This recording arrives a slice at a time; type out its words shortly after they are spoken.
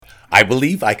I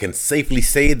believe I can safely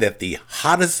say that the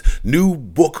hottest new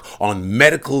book on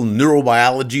medical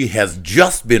neurobiology has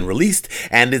just been released,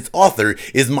 and its author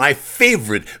is my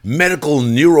favorite medical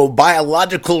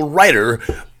neurobiological writer,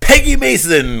 Peggy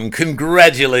Mason.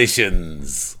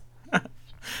 Congratulations.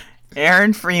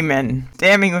 Aaron Freeman,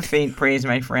 damning with faint praise,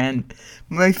 my friend.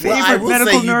 My favorite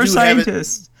medical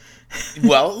neuroscientist.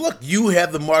 Well, look, you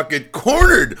have the market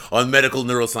cornered on medical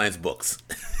neuroscience books.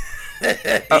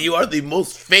 You are the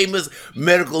most famous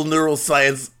medical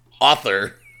neuroscience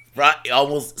author, right,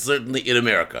 almost certainly in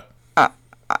America.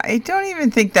 I don't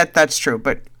even think that that's true,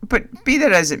 but be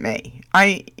that as it may,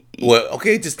 Well,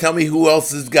 okay, just tell me who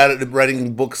else has got it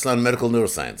writing books on medical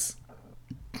neuroscience.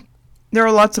 There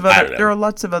are lots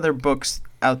of other books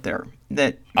out there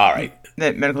that all right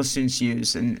that medical students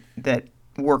use and that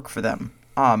work for them.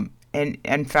 And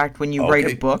in fact, when you write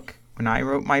a book, when I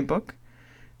wrote my book,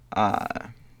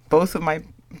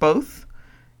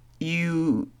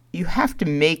 you have to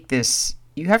make this.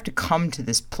 You have to come to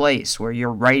this place where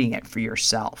you're writing it for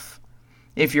yourself.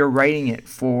 If you're writing it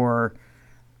for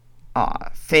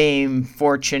fame,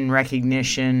 fortune,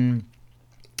 recognition,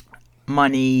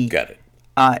 money, got it.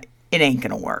 It ain't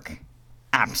gonna work.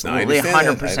 Absolutely,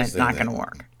 100% not gonna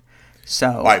work. So,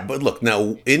 all right, but look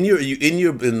now in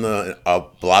the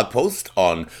blog post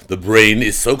on The Brain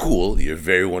is So Cool, your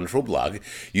very wonderful blog,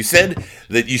 you said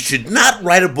that you should not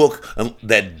write a book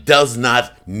that does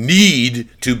not need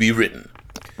to be written.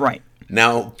 Right.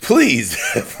 Now, please,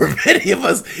 for many of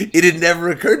us, it had never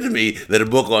occurred to me that a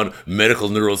book on medical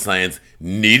neuroscience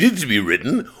needed to be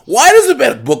written. Why does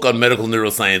a book on medical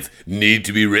neuroscience need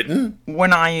to be written?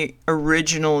 When I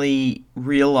originally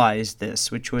realized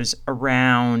this, which was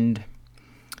around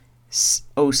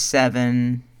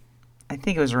 2007, I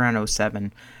think it was around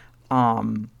 2007,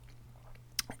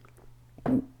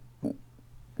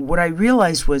 what I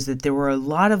realized was that there were a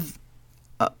lot of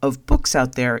books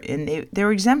out there, and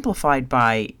they're exemplified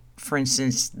by, for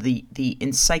instance, the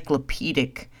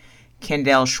encyclopedic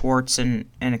Candell Schwartz and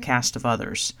a cast of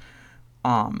others,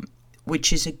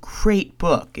 which is a great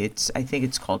book. I think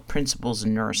it's called Principles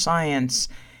in Neuroscience,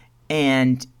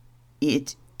 and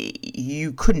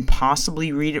you couldn't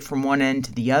possibly read it from one end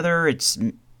to the other. It's,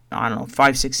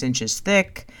 5-6 inches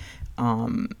thick,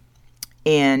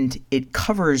 and it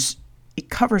covers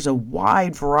a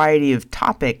wide variety of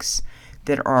topics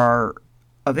that are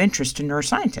of interest to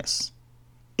neuroscientists.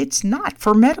 It's not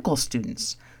for medical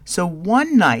students. So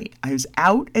one night I was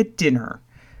out at dinner.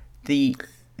 The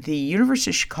University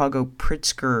of Chicago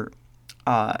Pritzker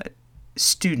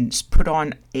students put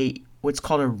on what's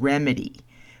called a remedy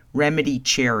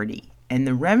charity. And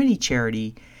the remedy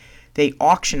charity, they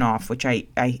auction off, which I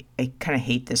kind of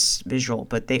hate this visual,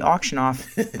 but they auction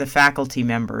off the faculty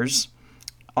members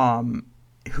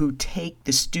who take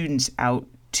the students out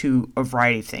to a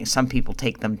variety of things. Some people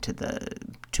take them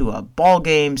to a ball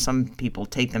game. Some people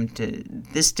take them to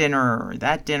this dinner or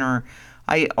that dinner.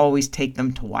 I always take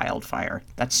them to Wildfire.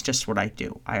 That's just what I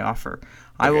do. I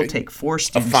will take 4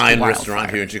 students to Wildfire. A fine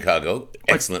restaurant here in Chicago.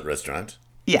 Excellent restaurant.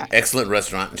 Yeah. Excellent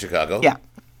restaurant in Chicago. Yeah.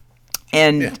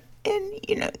 And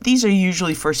these are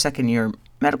usually first, second year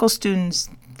medical students.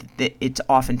 It's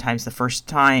oftentimes the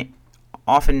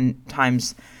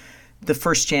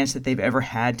first chance that they've ever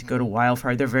had to go to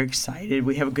Wildfire. They're very excited.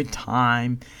 We have a good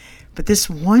time. But this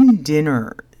one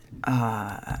dinner,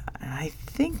 I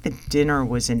think the dinner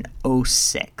was in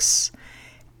 2006.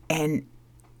 And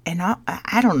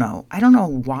I don't know. I don't know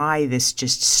why this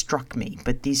just struck me.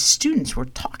 But these students were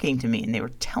talking to me, and they were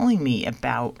telling me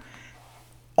about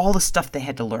all the stuff they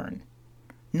had to learn.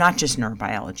 Not just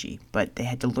neurobiology, but they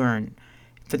had to learn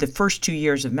for the first 2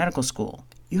 years of medical school.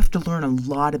 You have to learn a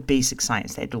lot of basic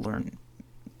science. They had to learn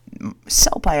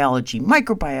cell biology,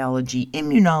 microbiology,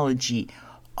 immunology,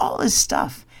 all this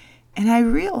stuff. And I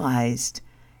realized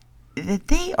that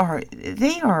they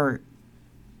are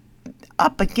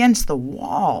up against the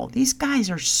wall. These guys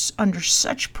are under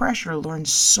such pressure to learn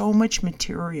so much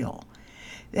material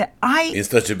that in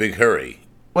such a big hurry.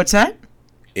 What's that?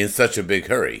 In such a big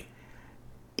hurry.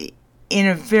 In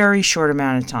a very short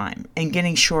amount of time, and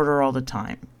getting shorter all the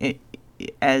time.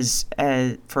 As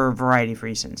for a variety of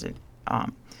reasons.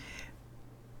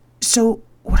 So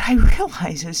what I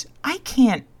realize is I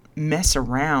can't mess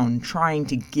around trying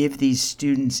to give these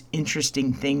students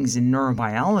interesting things in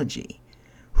neurobiology.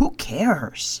 Who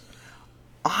cares?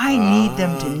 I need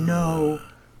them to know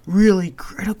really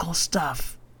critical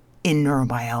stuff in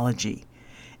neurobiology.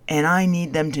 And I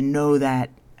need them to know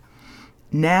that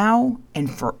now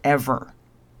and forever.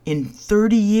 In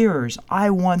 30 years, I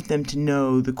want them to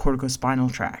know the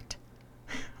corticospinal tract.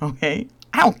 Okay?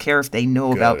 I don't care if they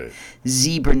know about it.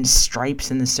 zebra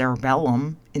stripes in the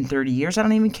cerebellum in 30 years. I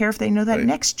don't even care if they know that Right.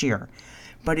 next year.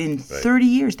 But in 30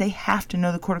 years, they have to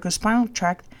know the corticospinal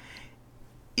tract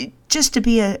just to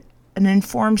be an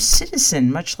informed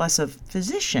citizen, much less a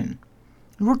physician,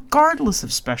 regardless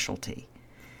of specialty.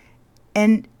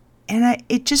 And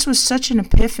it just was such an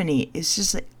epiphany. It's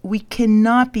just that we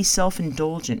cannot be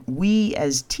self-indulgent. We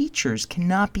as teachers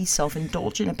cannot be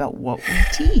self-indulgent about what we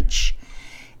teach.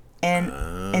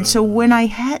 And so when I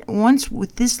had once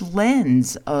with this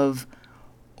lens of,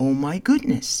 oh my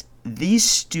goodness, these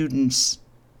students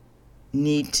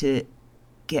need to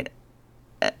get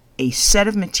a set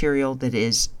of material that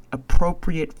is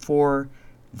appropriate for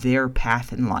their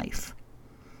path in life.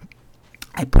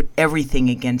 I put everything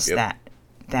against that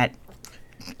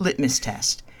litmus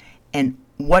test. And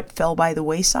what fell by the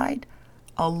wayside?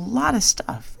 A lot of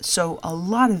stuff. So a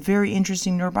lot of very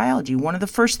interesting neurobiology. One of the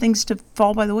first things to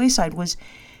fall by the wayside was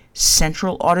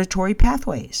central auditory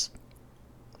pathways.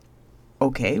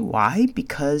 Okay, why?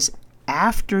 Because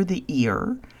after the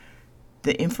ear,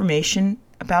 the information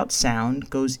about sound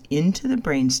goes into the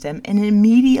brainstem and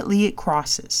immediately it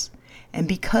crosses. And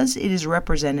because it is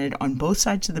represented on both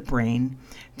sides of the brain,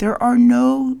 there are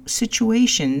no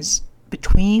situations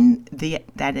between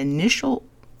that initial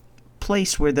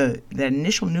place where that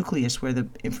initial nucleus where the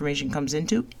information comes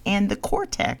into and the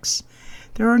cortex.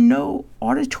 There are no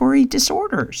auditory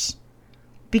disorders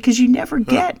because you never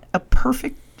get a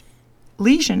perfect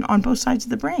lesion on both sides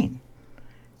of the brain.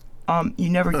 You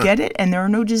never get it, and there are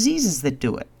no diseases that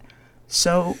do it.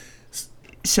 So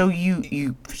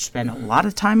you spend a lot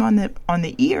of time on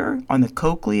the ear, on the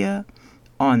cochlea,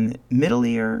 on the middle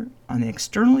ear, on the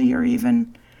external ear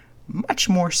even, much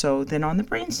more so than on the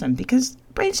brainstem, because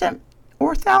brainstem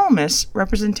or thalamus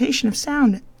representation of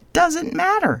sound doesn't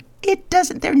matter. It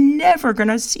doesn't. They're never going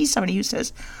to see somebody who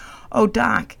says, "Oh,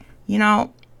 doc,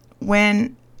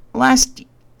 when last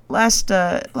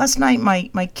night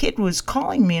my kid was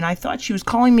calling me and I thought she was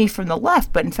calling me from the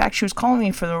left, but in fact she was calling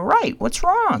me from the right. What's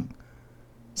wrong?"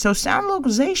 So sound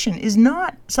localization is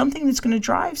not something that's going to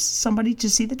drive somebody to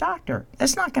see the doctor.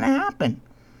 That's not going to happen.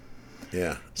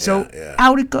 Yeah. So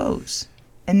out it goes.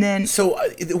 And then So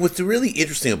what's really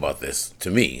interesting about this, to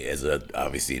me, as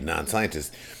obviously a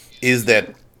non-scientist, is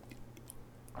that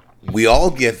we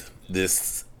all get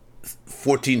this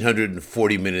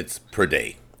 1,440 minutes per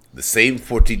day. The same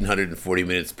 1,440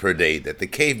 minutes per day that the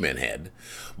cavemen had,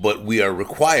 but we are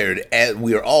required,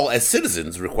 we are all as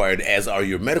citizens required, as are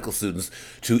your medical students,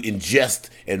 to ingest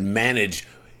and manage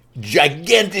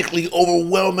gigantically,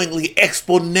 overwhelmingly,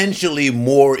 exponentially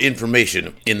more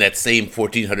information in that same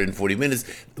 1,440 minutes,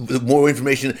 more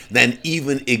information than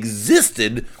even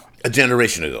existed a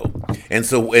generation ago. And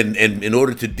so, and in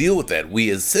order to deal with that, we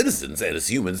as citizens and as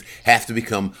humans have to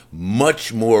become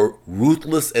much more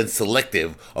ruthless and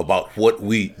selective about what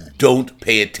we don't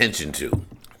pay attention to.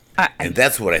 And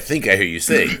that's what I think I hear you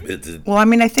say. Well, I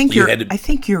mean, I think you're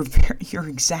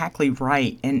exactly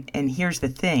right. And here's the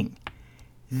thing: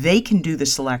 they can do the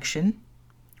selection,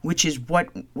 which is what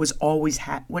always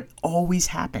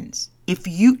happens. If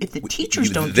the teachers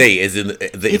don't, as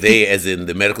in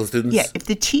the medical students. Yeah, if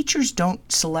the teachers don't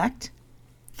select,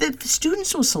 the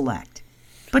students will select.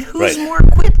 But who's more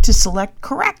equipped to select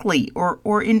correctly or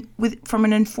from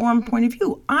an informed point of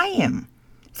view? I am.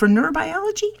 For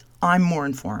neurobiology, I'm more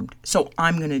informed, so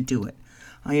I'm going to do it.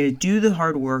 I'm going to do the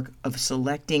hard work of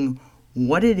selecting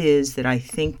what it is that I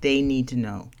think they need to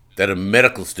know. That a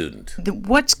medical student.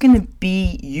 What's going to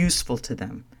be useful to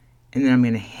them. And then I'm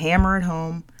going to hammer it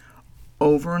home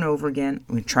over and over again.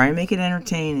 I'm going to try and make it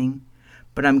entertaining,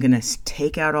 but I'm going to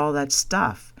take out all that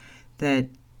stuff that...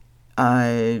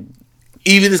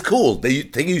 Even is cool. You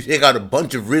take out a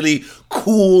bunch of really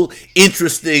cool,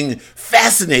 interesting,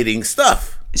 fascinating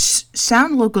stuff.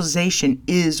 Sound localization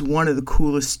is one of the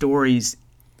coolest stories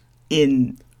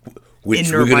in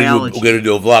neurobiology. We're going to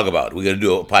do a vlog about. We're going to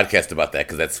do a podcast about that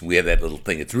because we have that little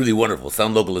thing. It's really wonderful.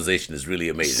 Sound localization is really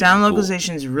amazing. Sound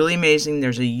localization is really amazing.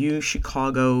 There's a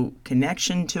U-Chicago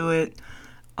connection to it.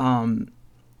 And,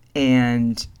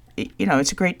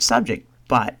 it's a great subject,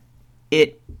 but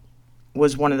it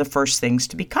was one of the first things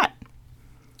to be cut.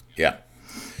 Yeah.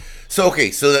 So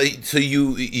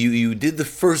you did the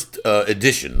first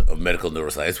edition of Medical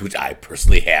Neuroscience, which I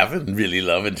personally have and really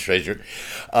love and treasure,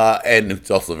 and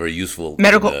it's also very useful.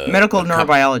 Medical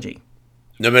neurobiology.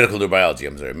 No, medical neurobiology.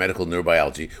 I'm sorry, medical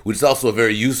neurobiology, which is also a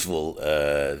very useful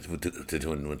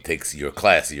when it takes your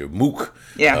class, your MOOC,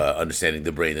 Yeah. understanding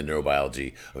the brain and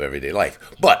neurobiology of everyday life.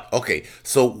 But okay,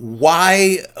 so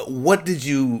why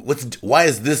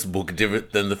is this book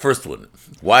different than the first one?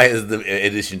 Why is the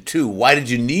edition 2? Why did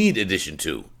you need edition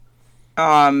 2?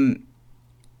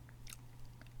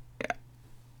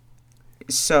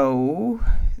 So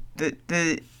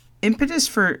the impetus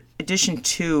for edition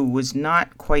 2 was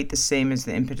not quite the same as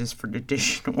the impetus for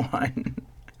edition 1.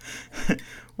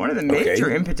 One of the major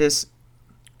impetus.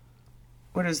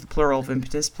 What is the plural of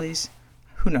impetus, please?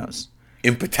 Who knows?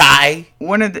 Impeti.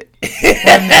 One of the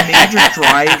major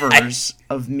drivers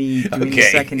of me doing the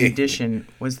second edition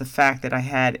was the fact that I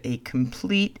had a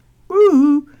complete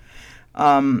brain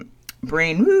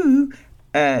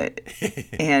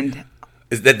and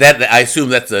Is that I assume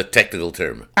that's a technical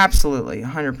term. Absolutely,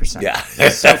 100%. Yeah.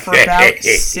 So for about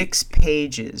 6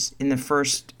 pages in the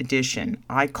first edition,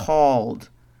 I called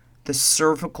the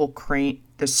cervical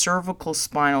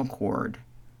spinal cord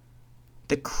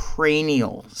the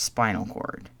cranial spinal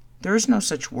cord. There is no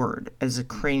such word as a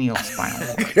cranial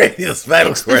spinal cord. Cranial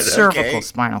spinal It's cord. the cervical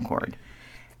spinal cord.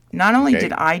 Not only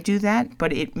did I do that,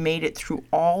 but it made it through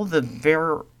all the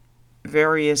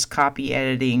various copy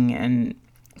editing and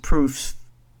proof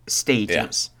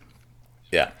stages.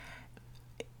 Yeah.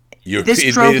 This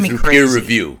drove me crazy. Peer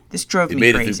review. This drove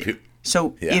me crazy.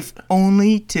 So Yeah. if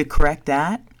only to correct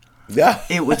that, Yeah.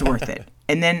 it was worth it.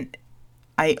 And then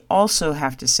I also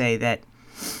have to say that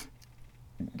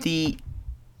the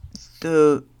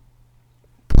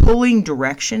pulling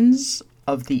directions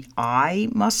of the eye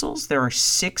muscles, there are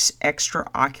 6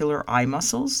 extraocular eye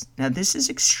muscles. Now this is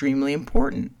extremely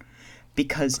important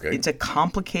because it's a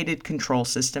complicated control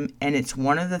system, and it's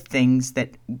one of the things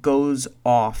that goes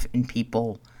off in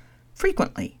people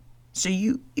frequently. So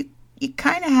you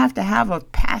kind of have to have a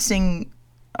passing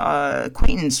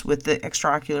acquaintance with the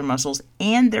extraocular muscles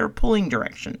and their pulling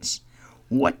directions.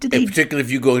 What do they? Particularly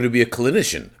if you're going to be a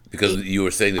clinician, because you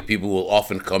were saying that people will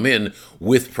often come in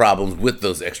with problems with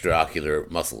those extraocular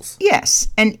muscles. Yes,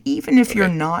 and even if you're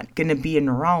not going to be a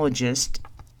neurologist,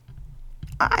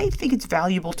 I think it's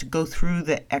valuable to go through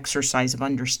the exercise of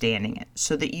understanding it,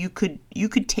 so that you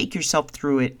could take yourself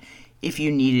through it if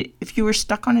you need it. If you were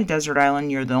stuck on a desert island,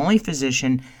 you're the only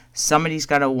physician, somebody's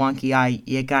got a wonky eye,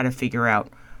 you got to figure out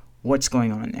what's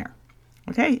going on there.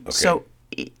 Okay? So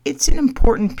it's an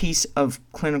important piece of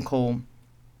clinical.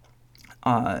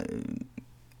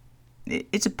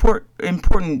 It's an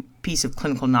important piece of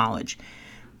clinical knowledge.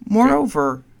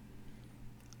 Moreover,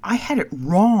 I had it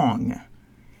wrong.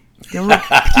 There were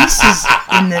pieces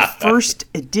in the first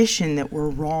edition that were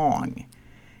wrong.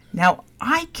 Now,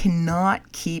 I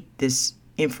cannot keep this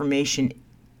information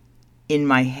in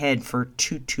my head for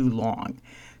too long.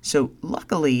 So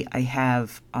luckily, I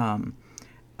have a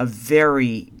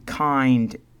very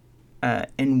kind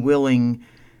and willing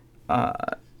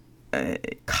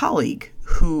colleague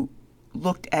who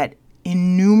looked at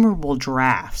innumerable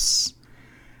drafts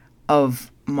of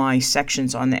my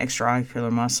sections on the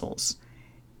extraocular muscles.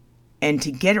 And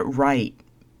to get it right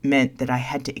meant that I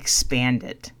had to expand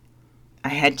it. I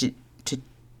had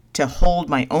to hold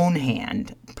my own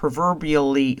hand,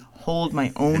 proverbially hold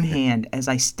my own hand as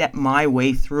I stepped my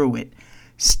way through it,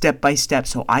 step by step,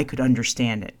 so I could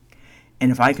understand it.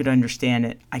 And if I could understand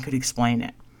it, I could explain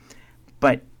it.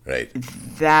 But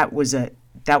that was a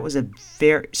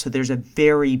very, so there's a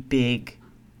very big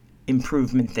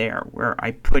improvement there where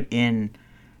I put in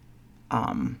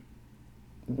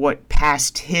what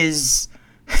passed his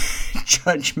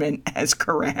judgment as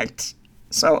correct.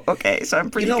 So I'm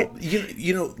pretty good.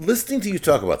 You know, listening to you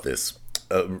talk about this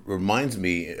reminds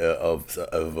me of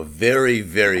a very,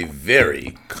 very,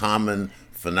 very common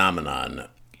phenomenon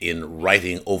in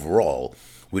writing overall,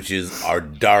 which is our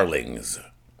darlings.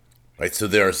 Right? So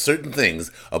there are certain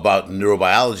things about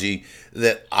neurobiology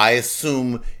that I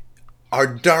assume are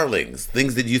darlings,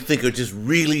 things that you think are just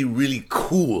really, really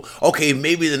cool. Okay,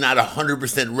 maybe they're not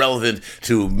 100% relevant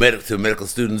to medical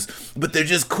students, but they're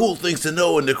just cool things to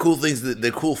know, and they're cool things,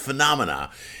 they're cool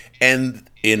phenomena. And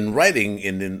in writing,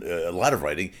 in a lot of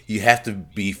writing, you have to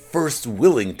be first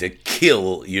willing to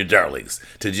kill your darlings,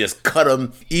 to just cut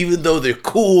them, even though they're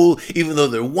cool, even though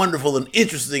they're wonderful and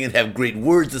interesting and have great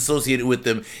words associated with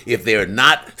them. If they're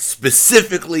not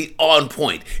specifically on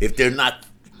point, if they're not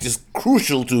just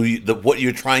crucial to what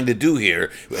you're trying to do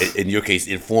here, in your case,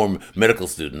 inform medical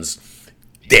students,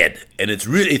 dead. And it's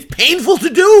painful to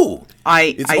do.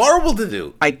 It's horrible to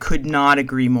do. I could not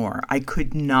agree more.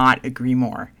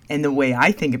 And the way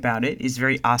I think about it is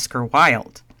very Oscar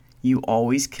Wilde. You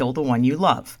always kill the one you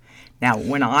love. Now,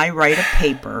 when I write a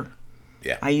paper,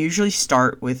 Yeah. I usually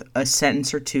start with a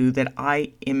sentence or two that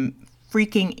I am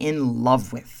freaking in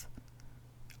love with.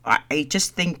 I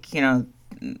just think,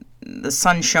 the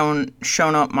sun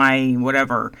shone up my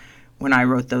whatever when I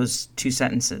wrote those two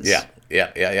sentences. Yeah,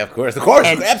 of course,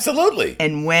 absolutely.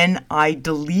 And when I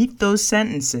delete those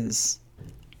sentences,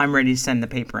 I'm ready to send the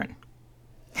paper in.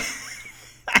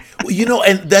 Well,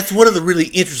 and that's one of the really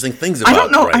interesting things about I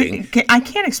don't know. writing. I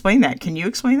can't explain that. Can you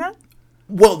explain that?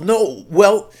 Well, no.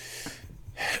 Well,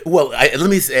 let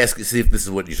me see if this is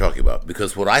what you're talking about.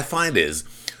 Because what I find is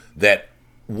that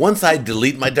once I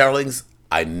delete my darlings,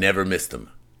 I never miss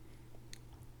them.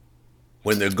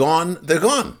 When they're gone, they're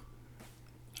gone.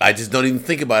 I just don't even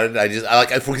think about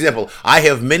it. For example, I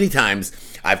have many times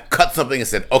I've cut something and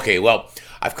said, okay, well,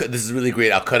 this is really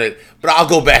great. I'll cut it, but I'll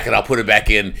go back and I'll put it back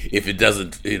in if it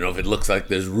doesn't, if it looks like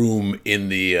there's room in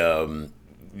the,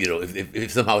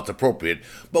 if somehow it's appropriate.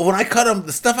 But when I cut them,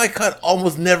 the stuff I cut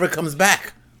almost never comes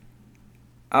back.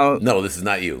 Oh no, this is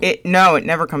not you. It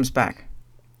never comes back.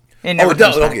 It never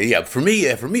comes back. Okay, yeah. For me,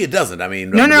 it doesn't. I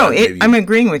mean, I'm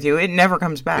agreeing with you. It never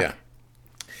comes back. Yeah.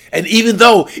 And even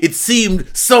though it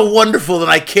seemed so wonderful and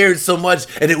I cared so much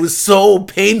and it was so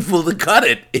painful to cut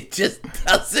it, it just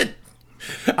doesn't.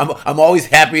 I'm always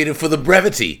happy for the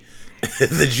brevity.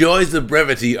 The joys of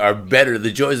brevity are better.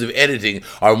 The joys of editing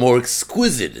are more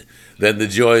exquisite than the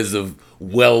joys of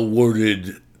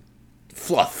well-worded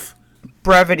fluff.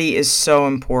 Brevity is so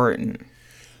important.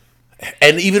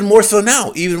 And even more so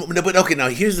now. But okay, now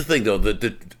here's the thing, though.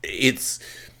 It's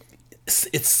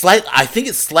slight. I think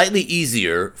it's slightly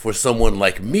easier for someone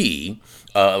like me,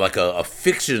 like a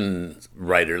fiction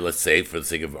writer, let's say, for the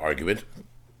sake of argument,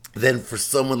 than for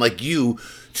someone like you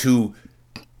to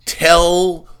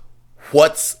tell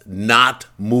what's not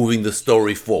moving the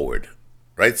story forward.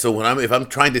 Right? So if I'm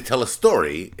trying to tell a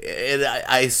story, and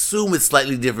I assume it's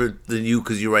slightly different than you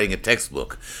because you're writing a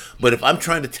textbook, but if I'm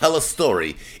trying to tell a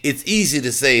story, it's easy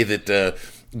to say that the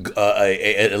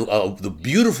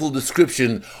beautiful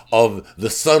description of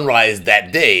the sunrise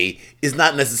that day is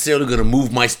not necessarily going to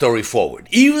move my story forward.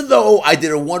 Even though I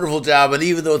did a wonderful job, and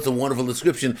even though it's a wonderful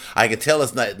description, I can tell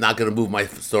it's not going to move my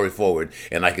story forward,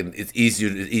 and it's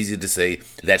easier to say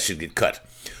that should get cut.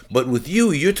 But with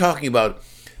you're talking about.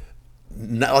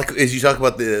 Not like as you talk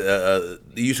about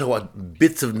you talk about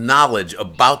bits of knowledge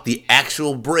about the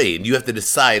actual brain. You have to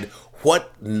decide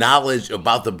what knowledge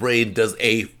about the brain does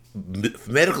a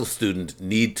medical student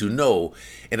need to know.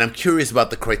 And I'm curious about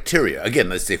the criteria. Again,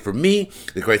 let's say for me,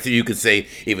 the criteria you could say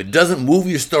if it doesn't move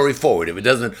your story forward, if it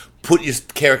doesn't put your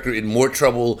character in more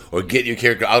trouble or get your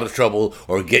character out of trouble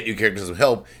or get your character some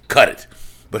help, cut it.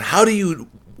 But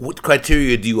what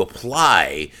criteria do you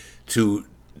apply to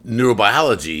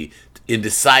neurobiology in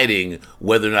deciding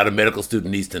whether or not a medical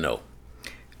student needs to know?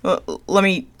 Well, let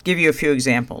me give you a few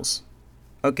examples.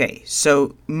 Okay,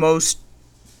 so most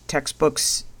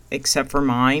textbooks, except for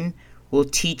mine, will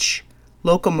teach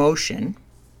locomotion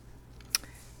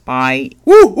by...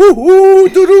 I'm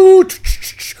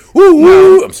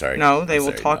sorry. No, they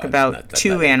will talk about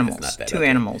two animals,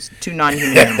 two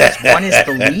non-human animals. One is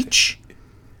the leech.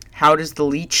 How does the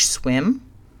leech swim?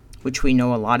 Which we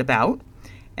know a lot about.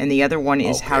 And the other one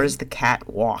is how does the cat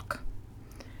walk?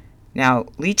 Now,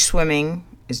 leech swimming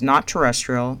is not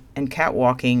terrestrial, and cat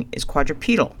walking is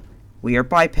quadrupedal. We are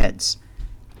bipeds.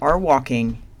 Our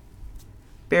walking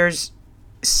bears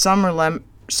some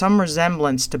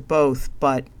resemblance to both,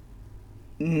 but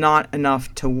not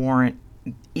enough to warrant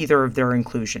either of their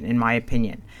inclusion, in my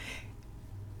opinion.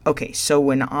 Okay, so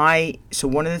one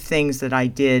of the things that I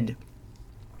did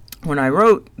when I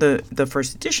wrote the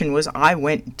first edition was I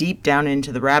went deep down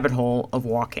into the rabbit hole of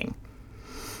walking.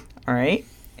 All right?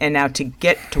 And now to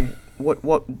get to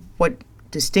what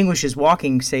distinguishes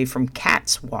walking, say, from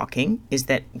cats walking is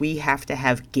that we have to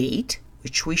have gait,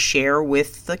 which we share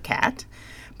with the cat,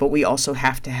 but we also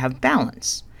have to have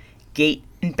balance. Gait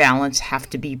and balance have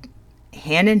to be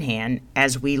hand in hand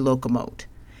as we locomote.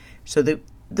 So the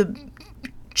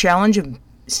challenge of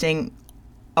staying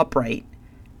upright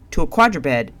to a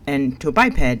quadruped and to a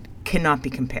biped cannot be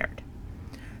compared.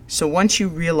 So once you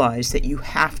realize that you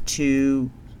have to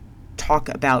talk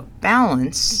about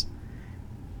balance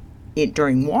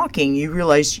during walking, you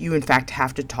realize you in fact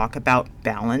have to talk about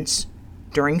balance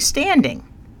during standing.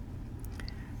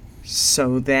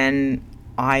 So then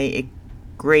I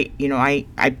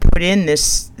put in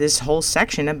this whole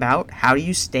section about how do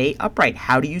you stay upright,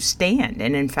 how do you stand,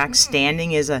 and in fact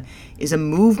standing is a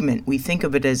movement. We think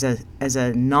of it as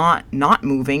a not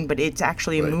moving, but it's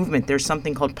actually a movement. There's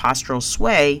something called postural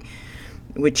sway,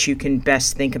 which you can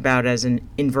best think about as an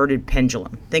inverted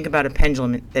pendulum. Think about a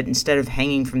pendulum that instead of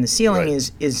hanging from the ceiling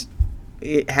is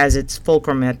it has its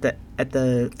fulcrum at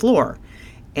the floor,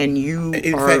 and you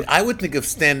In are fact, I would think of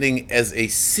standing as a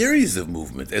series of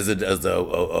movements, a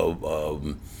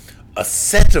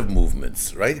set of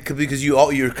movements, right? Because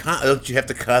don't you have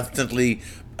to constantly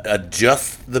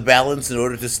adjust the balance in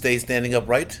order to stay standing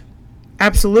upright?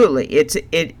 absolutely.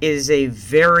 It is a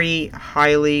very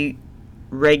highly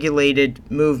regulated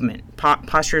movement.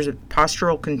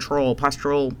 Postural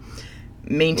control,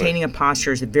 maintaining a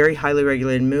posture is a very highly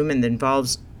regulated movement that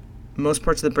involves most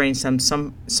parts of the brainstem,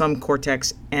 some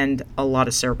cortex, and a lot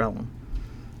of cerebellum,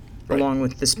 along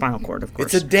with the spinal cord, of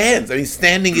course. It's a dance. I mean,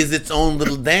 standing is its own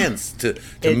little dance to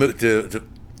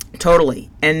Totally.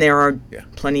 And there are Yeah.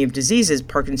 plenty of diseases,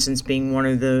 Parkinson's being one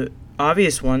of the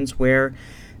obvious ones, where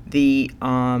the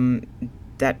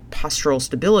that postural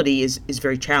stability is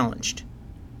very challenged.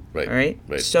 Right. Right?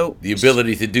 Right. So the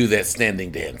ability to do that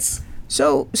standing dance.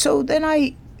 So then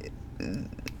I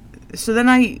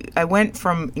went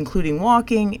from including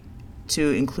walking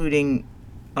to including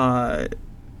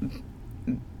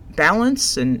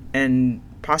balance and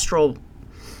postural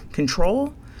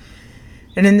control.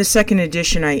 And in the second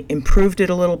edition, I improved it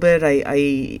a little bit.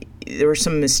 There were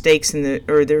some mistakes there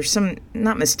were some,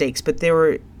 not mistakes, but there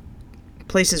were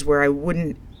places where I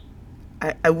wouldn't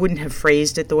have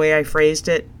phrased it the way I phrased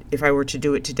it if I were to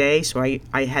do it today. So I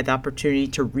had the opportunity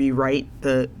to rewrite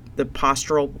the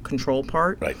postural control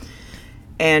part. Right.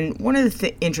 And one of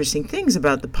the interesting things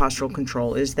about the postural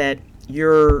control is that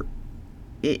you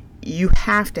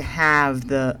have to have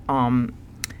the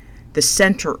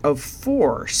center of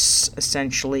force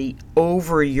essentially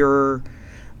over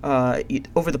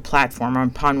over the platform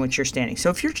upon which you're standing. So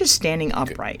if you're just standing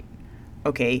upright,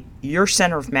 okay, your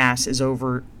center of mass is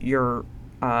over your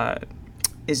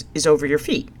is over your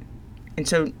feet, and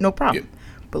so no problem. Yep.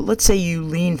 But let's say you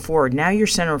lean forward. Now your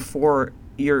center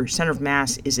of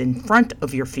mass is in front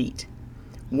of your feet.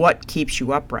 What keeps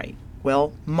you upright?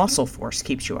 Well, muscle force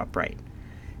keeps you upright.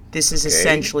 This is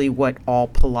essentially what all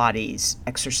Pilates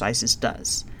exercises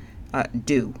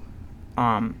do.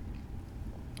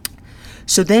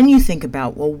 So then you think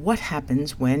about, well, what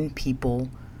happens when people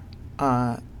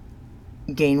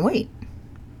gain weight?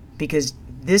 Because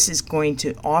this is going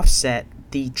to offset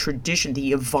the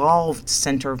evolved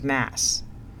center of mass.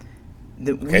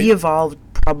 We evolved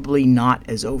probably not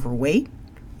as overweight.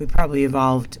 We probably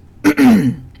evolved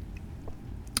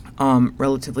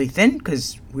relatively thin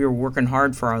because we were working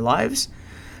hard for our lives.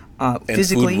 And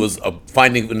physically,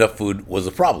 finding enough food was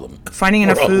a problem. Finding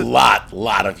enough food, a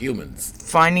lot of humans.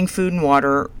 Finding food and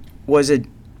water was a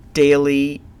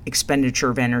daily expenditure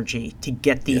of energy to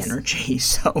get the energy.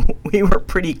 So we were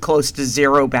pretty close to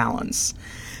zero balance,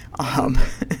 and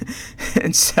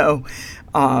so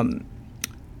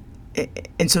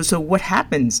what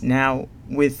happens now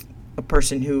with a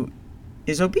person who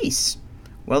is obese?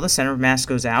 Well, the center of mass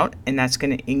goes out, and that's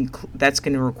going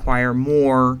to require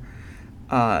more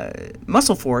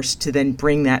muscle force to then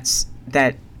bring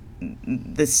the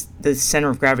center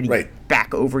of gravity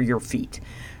back over your feet.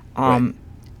 And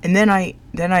then I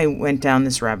went down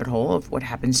this rabbit hole of what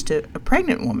happens to a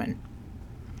pregnant woman.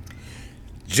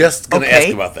 Just going to ask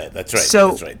about that. That's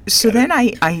right. So then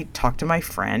I talked to my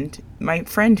friend. My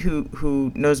friend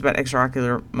who knows about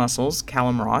extraocular muscles,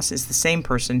 Callum Ross, is the same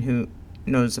person who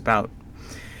knows about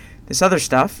this other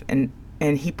stuff, and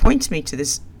he points me to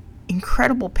this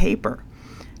incredible paper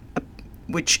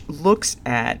which looks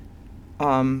at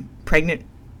pregnant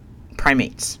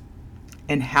primates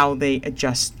and how they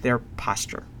adjust their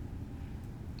posture,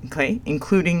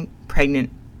 including pregnant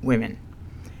women.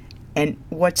 And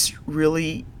what's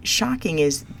really shocking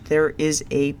is there's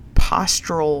a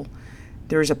posture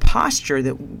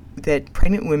that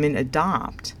pregnant women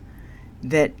adopt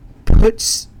that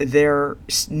puts their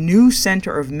new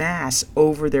center of mass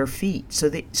over their feet. So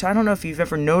I don't know if you've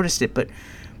ever noticed it, but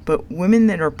women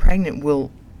that are pregnant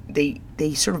they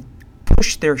sort of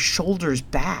push their shoulders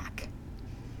back.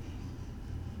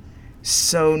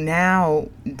 So now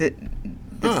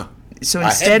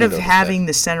instead of having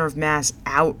the center of mass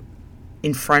out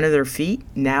in front of their feet,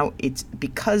 now it's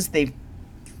because they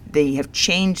have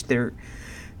changed the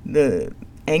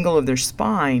angle of their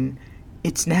spine,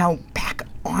 it's now back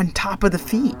on top of the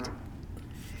feet.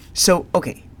 So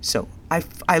I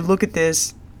look at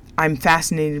this, I'm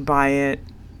fascinated by it.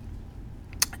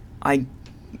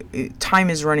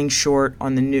 Time is running short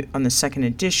on the second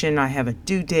edition. I have a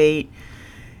due date.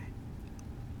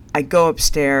 I go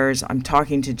upstairs, I'm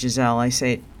talking to Giselle. I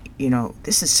say,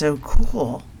 this is so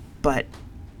cool, but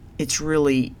it's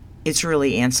really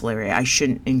ancillary. I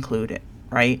shouldn't include it,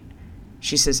 right?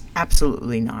 She says,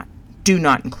 absolutely not. Do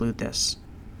not include this.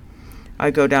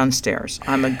 I go downstairs.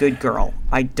 I'm a good girl.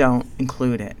 I don't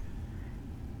include it.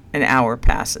 An hour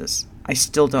passes. I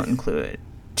still don't include it.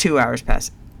 2 hours pass.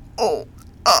 Oh,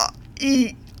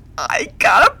 I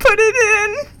gotta put it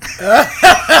in.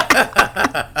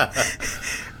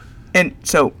 And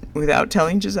so, without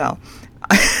telling Giselle,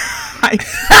 I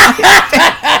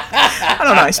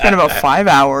don't know. I spent about 5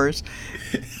 hours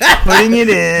putting it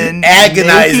in,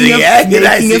 agonizing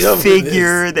making a over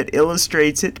figure that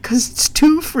illustrates it because it's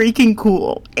too freaking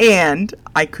cool. And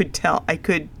I could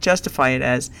justify it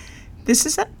as this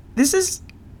is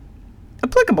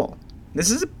applicable. This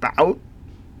is about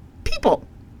people.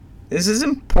 This is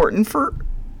important for.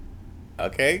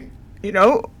 Okay.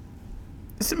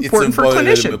 It's important for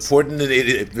clinicians.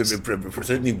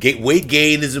 Certainly, weight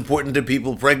gain is important to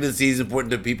people. Pregnancy is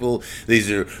important to people. These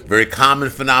are very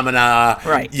common phenomena.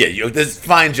 Right. Yeah, there's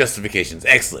fine justifications.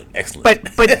 Excellent. But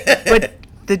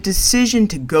the decision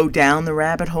to go down the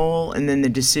rabbit hole and then the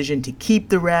decision to keep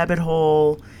the rabbit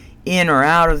hole in or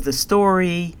out of the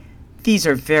story, these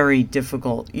are very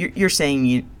difficult. You're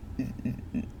saying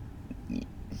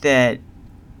that.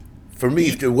 For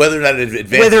me, whether or not it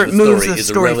advances the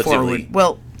story is forward.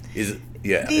 Well, is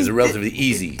relatively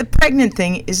easy. The pregnant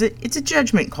thing it's a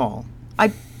judgment call.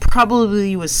 I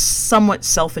probably was somewhat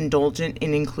self-indulgent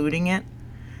in including it,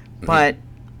 but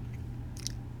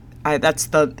that's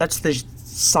the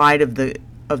side of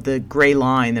the gray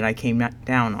line that I came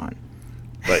down on.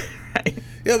 Right. Right.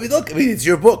 Yeah, it's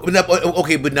your book.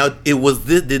 Okay, but now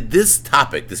did this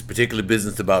topic, this particular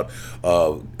business about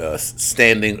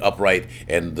standing upright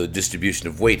and the distribution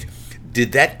of weight,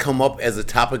 did that come up as a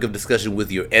topic of discussion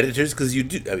with your editors? Because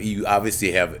you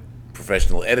obviously have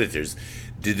professional editors.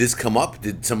 Did this come up?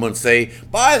 Did someone say,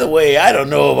 by the way, I don't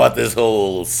know about this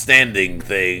whole standing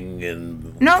thing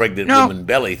and pregnant woman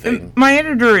belly thing? My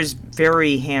editor is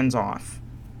very hands off,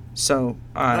 so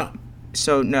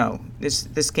no,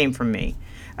 this came from me.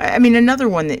 I mean, another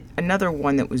one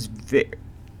that was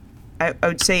I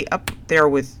would say up there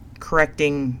with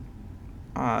correcting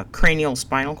cranial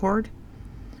spinal cord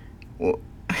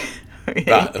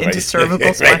into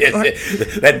cervical spinal cord.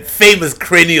 That famous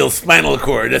cranial spinal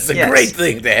cord. That's a great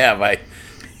thing to have.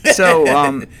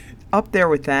 So up there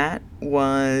with that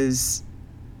was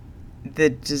the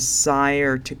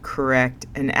desire to correct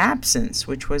an absence,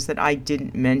 which was that I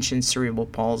didn't mention cerebral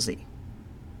palsy.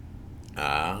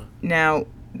 Now,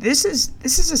 this is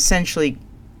essentially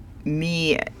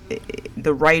me,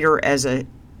 the writer, as a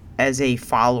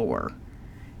follower.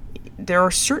 There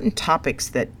are certain topics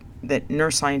that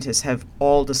neuroscientists have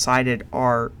all decided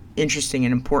are interesting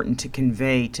and important to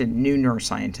convey to new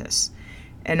neuroscientists.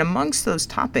 And amongst those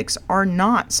topics are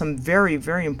not some very,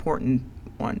 very important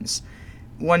ones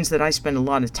that I spend a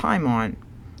lot of time on.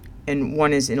 And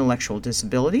one is intellectual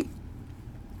disability,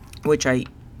 which I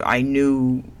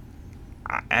knew.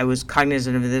 I was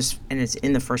cognizant of this, and it's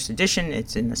in the first edition,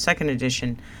 it's in the second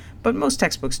edition, but most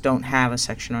textbooks don't have a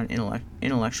section on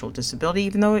intellectual disability,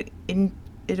 even though it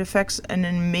affects an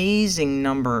amazing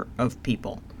number of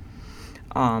people.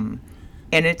 And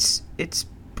it's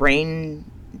brain,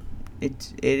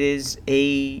 it is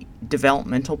a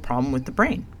developmental problem with the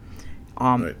brain.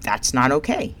 Right. That's not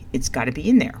okay. It's got to be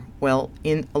in there. Well,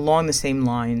 along the same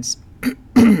lines,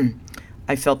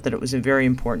 I felt that it was very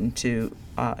important to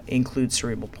include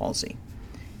cerebral palsy,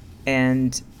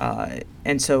 and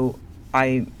so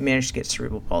I managed to get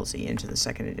cerebral palsy into the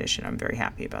second edition. I'm very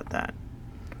happy about that.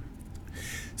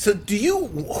 So, do you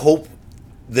hope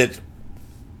that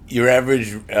your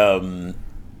average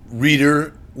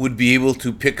reader would be able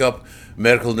to pick up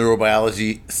Medical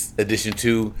Neurobiology Edition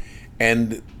 2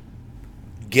 and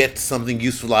get something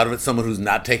useful out of it? Someone who's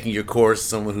not taking your course,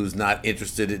 someone who's not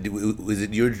interested. Is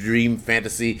it your dream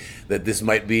fantasy that this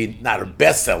might be not a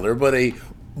bestseller, but a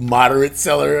moderate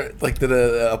seller, like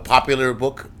a popular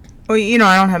book? Well,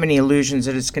 I don't have any illusions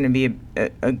that it's going to be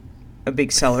a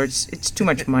big seller. It's too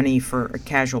much money for a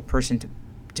casual person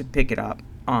to pick it up.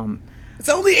 It's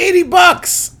only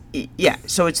 $80. Yeah,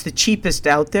 so it's the cheapest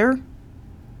out there.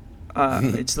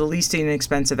 It's the least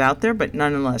inexpensive out there, but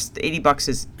nonetheless, the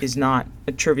 $80 is not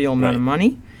a trivial amount of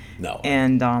money. No.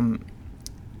 And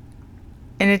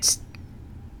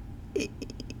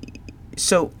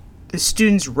so the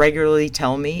students regularly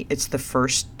tell me it's the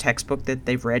first textbook that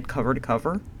they've read cover to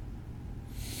cover.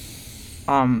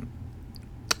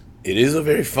 It is a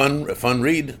very fun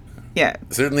read. Yeah.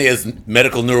 Certainly, as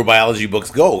medical neurobiology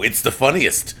books go, it's the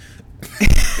funniest.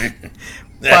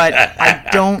 But I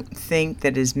don't think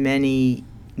that as many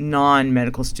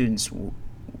non-medical students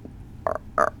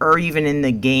are even in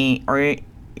the game or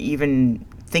even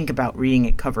think about reading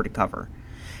it cover to cover.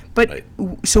 But Right.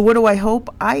 so what do I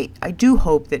hope? I do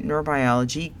hope that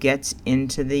neurobiology gets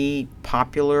into the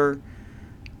popular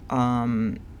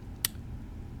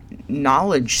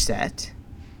knowledge set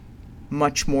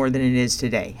much more than it is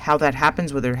today. How that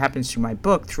happens, whether it happens through my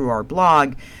book, through our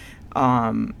blog,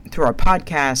 through our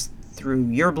podcast, through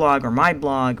your blog or my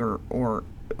blog, or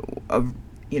a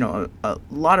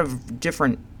lot of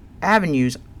different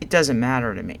avenues, it doesn't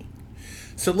matter to me.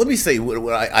 So let me say,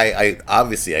 what I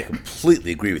obviously I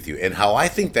completely agree with you, and how I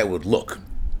think that would look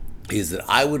is that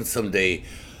I would someday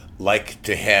like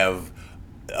to have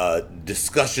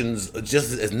discussions,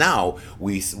 just as now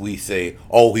we say,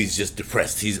 oh, he's just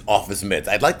depressed, he's off his meds.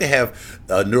 I'd like to have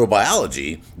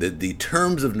neurobiology, the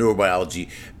terms of neurobiology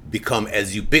become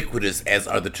as ubiquitous as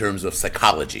are the terms of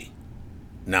psychology.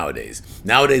 Nowadays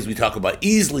we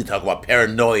easily talk about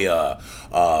paranoia,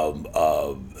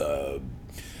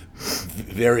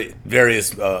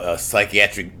 various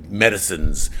psychiatric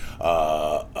medicines,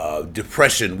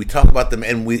 depression. We talk about them,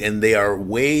 and they are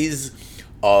ways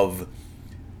of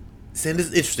saying, this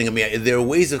is interesting. I mean, there are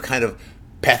ways of kind of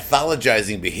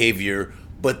pathologizing behavior,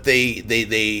 but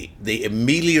they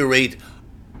ameliorate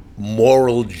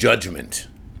moral judgment.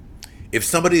 If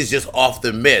somebody is just off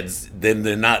their meds, then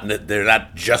they're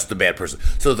not just a bad person.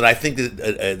 So that I think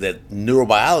that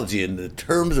neurobiology, in the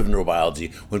terms of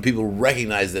neurobiology, when people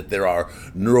recognize that there are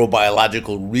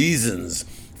neurobiological reasons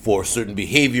for certain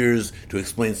behaviors to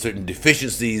explain certain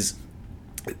deficiencies,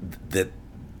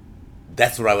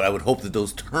 that's what I would hope that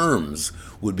those terms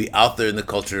would be out there in the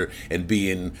culture and be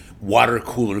in water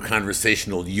cooler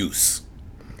conversational use.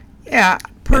 Yeah,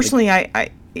 personally,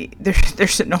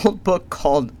 there's an old book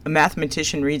called A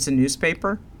Mathematician Reads a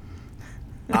Newspaper.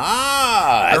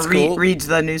 That's cool. Reads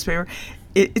the newspaper.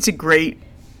 It's a great.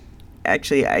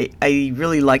 Actually, I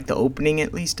really like the opening,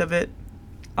 at least, of it.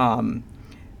 But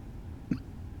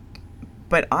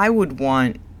I would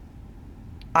want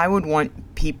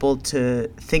people to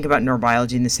think about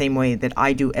neurobiology in the same way that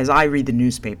I do as I read the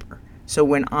newspaper. So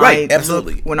when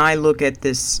I look at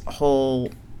this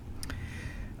whole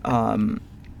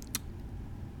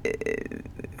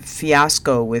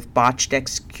fiasco with botched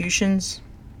executions,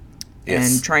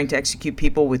 yes, and trying to execute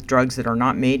people with drugs that are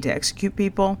not made to execute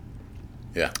people,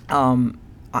 yeah,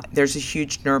 there's a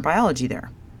huge neurobiology there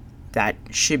that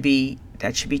should be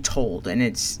told, and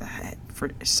it's for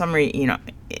some reason,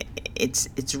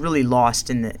 it's really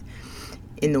lost in the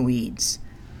weeds.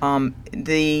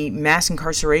 The mass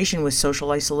incarceration with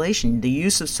social isolation, the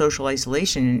use of social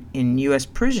isolation in U.S.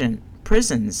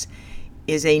 prisons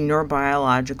is a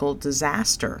neurobiological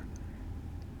disaster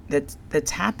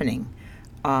that's happening.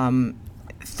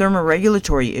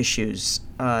 Thermoregulatory issues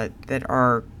that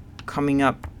are coming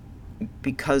up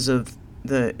because of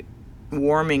the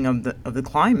warming of the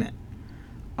climate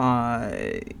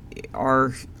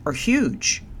are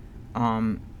huge,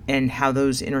 and how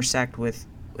those intersect with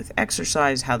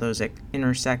exercise, how those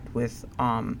intersect with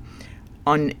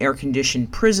unair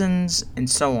conditioned prisons, and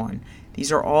so on. These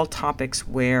are all topics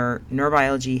where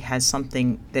neurobiology has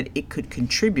something that it could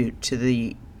contribute to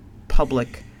the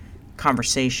public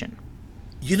conversation.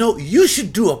 You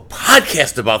should do a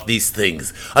podcast about these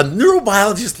things. A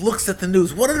neurobiologist looks at the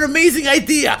news. What an amazing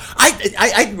idea!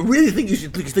 I really think you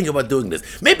should think about doing this.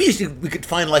 Maybe we could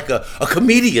find like a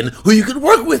comedian who you could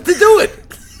work with to do it.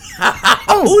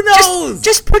 Who knows?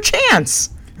 Just perchance.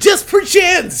 Just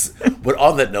perchance. But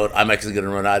on that note, I'm actually going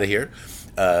to run out of here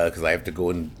because I have to go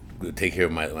and take care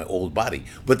of my old body.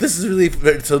 But this is really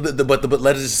so. But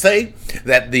let us say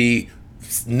that the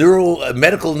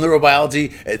medical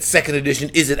neurobiology second edition,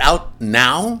 is it out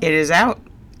now? It is out.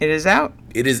 It is out,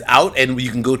 and you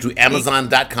can go to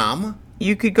Amazon.com.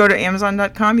 You could go to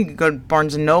Amazon.com. You could go to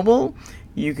Barnes & Noble.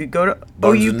 You could go to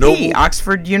Barnes & OUP, Noble.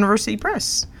 Oxford University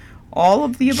Press. All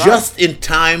of the above. Just in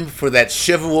time for that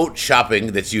Shavuot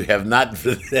shopping that you have not,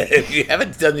 if you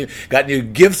haven't gotten your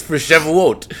gifts for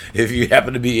Shavuot, if you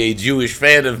happen to be a Jewish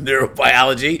fan of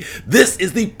neurobiology, this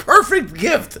is the perfect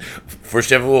gift for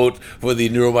Shavuot for the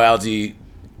neurobiology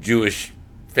Jewish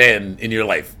fan in your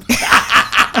life.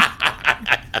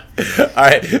 All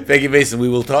right, thank you, Mason. We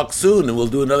will talk soon, and we'll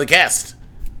do another cast.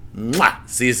 Mwah!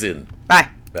 See you soon. Bye.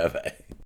 Bye-bye.